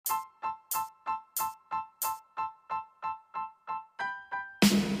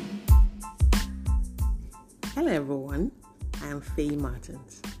Hello everyone, I am Faye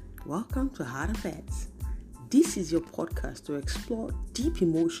Martins. Welcome to Heart Affairs. This is your podcast to explore deep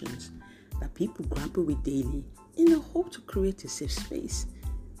emotions that people grapple with daily in the hope to create a safe space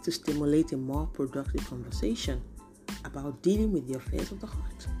to stimulate a more productive conversation about dealing with the affairs of the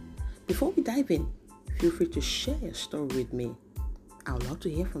heart. Before we dive in, feel free to share your story with me. I would love to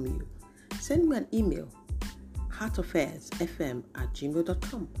hear from you. Send me an email,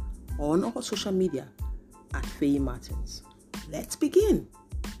 heartaffairsfm@gmail.com, or on all social media at Faye Martins. Let's begin.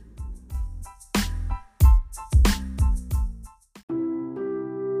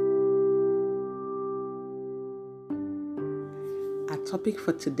 Our topic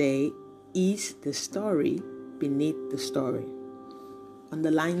for today is the story beneath the story.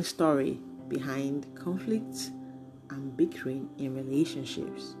 Underlying story behind conflicts and bickering in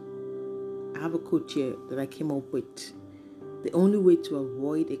relationships. I have a quote here that I came up with. The only way to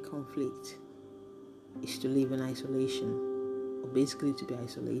avoid a conflict is to live in isolation, or basically to be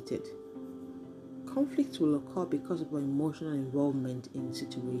isolated. Conflicts will occur because of our emotional involvement in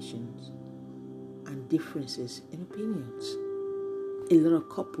situations and differences in opinions. A lot of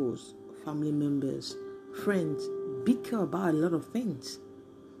couples, family members, friends bicker about a lot of things.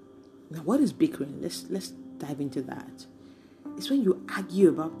 Now, what is bickering? Let's dive into that. It's when you argue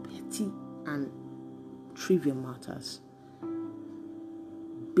about petty and trivial matters.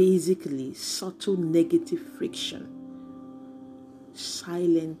 Basically, subtle negative friction,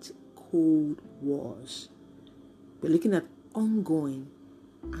 silent cold wars. We're looking at ongoing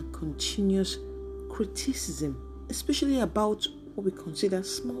and continuous criticism, especially about what we consider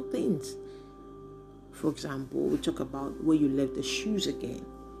small things. For example, we talk about where you left the shoes again,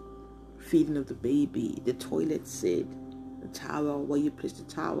 feeding of the baby, the toilet seat, the towel, where you placed the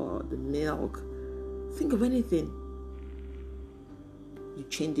towel, the milk. Think of anything. You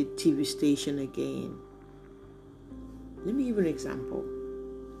change the TV station again. Let me give you an example.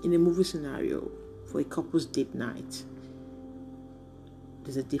 In a movie scenario, for a couple's date night,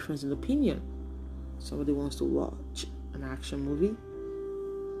 there's a difference in opinion. Somebody wants to watch an action movie,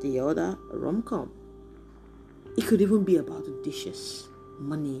 the other a rom-com. It could even be about the dishes,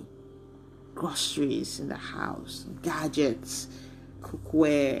 money, groceries in the house, gadgets,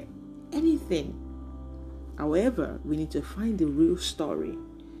 cookware, anything. However, we need to find the real story.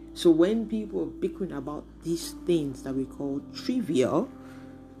 So when people are bickering about these things that we call trivial,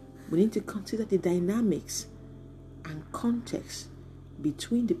 we need to consider the dynamics and context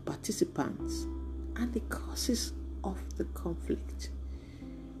between the participants and the causes of the conflict.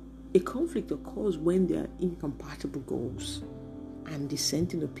 A conflict occurs when there are incompatible goals and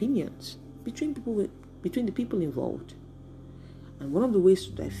dissenting opinions between the people involved. And one of the ways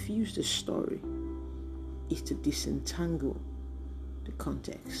to diffuse the story is to disentangle the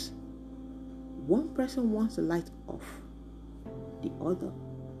context. One person wants the light off, the other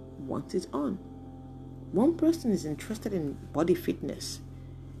wants it on. One person is interested in body fitness,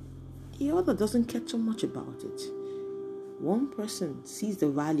 the other doesn't care too much about it. One person sees the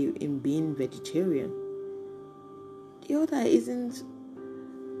value in being vegetarian, the other isn't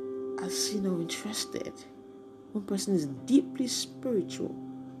as interested. One person is deeply spiritual,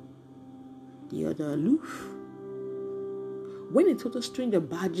 the other aloof. When a total stranger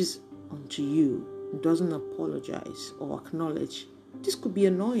barges onto you and doesn't apologize or acknowledge, this could be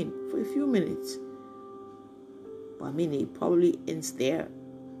annoying for a few minutes. But it probably ends there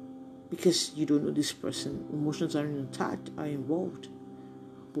because you don't know this person. Emotions are involved.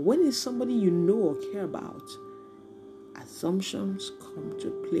 But when it's somebody you know or care about, assumptions come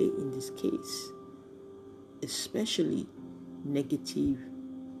to play in this case, especially negative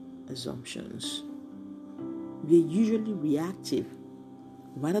assumptions. We are usually reactive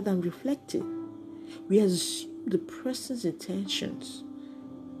rather than reflective. We assume the person's intentions.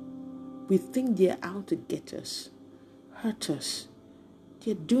 We think they're out to get us, hurt us.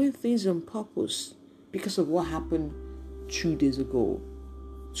 They're doing things on purpose because of what happened 2 days ago,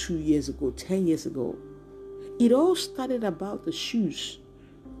 2 years ago, 10 years ago. It all started about the shoes,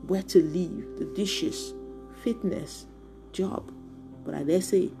 where to live, the dishes, fitness, job. But I dare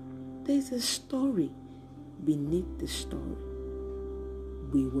say, there's a story beneath the story.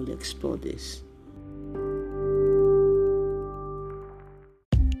 We will explore this.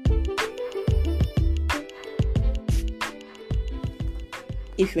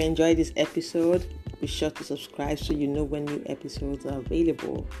 If you enjoyed this episode, be sure to subscribe so you know when new episodes are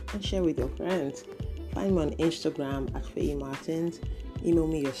available, and share with your friends. Find me on Instagram at Faye Martins. Email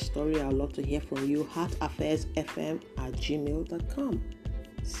me your story. I'd love to hear from you. heartaffairsfm@gmail.com.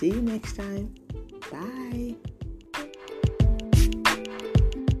 See you next time. Bye.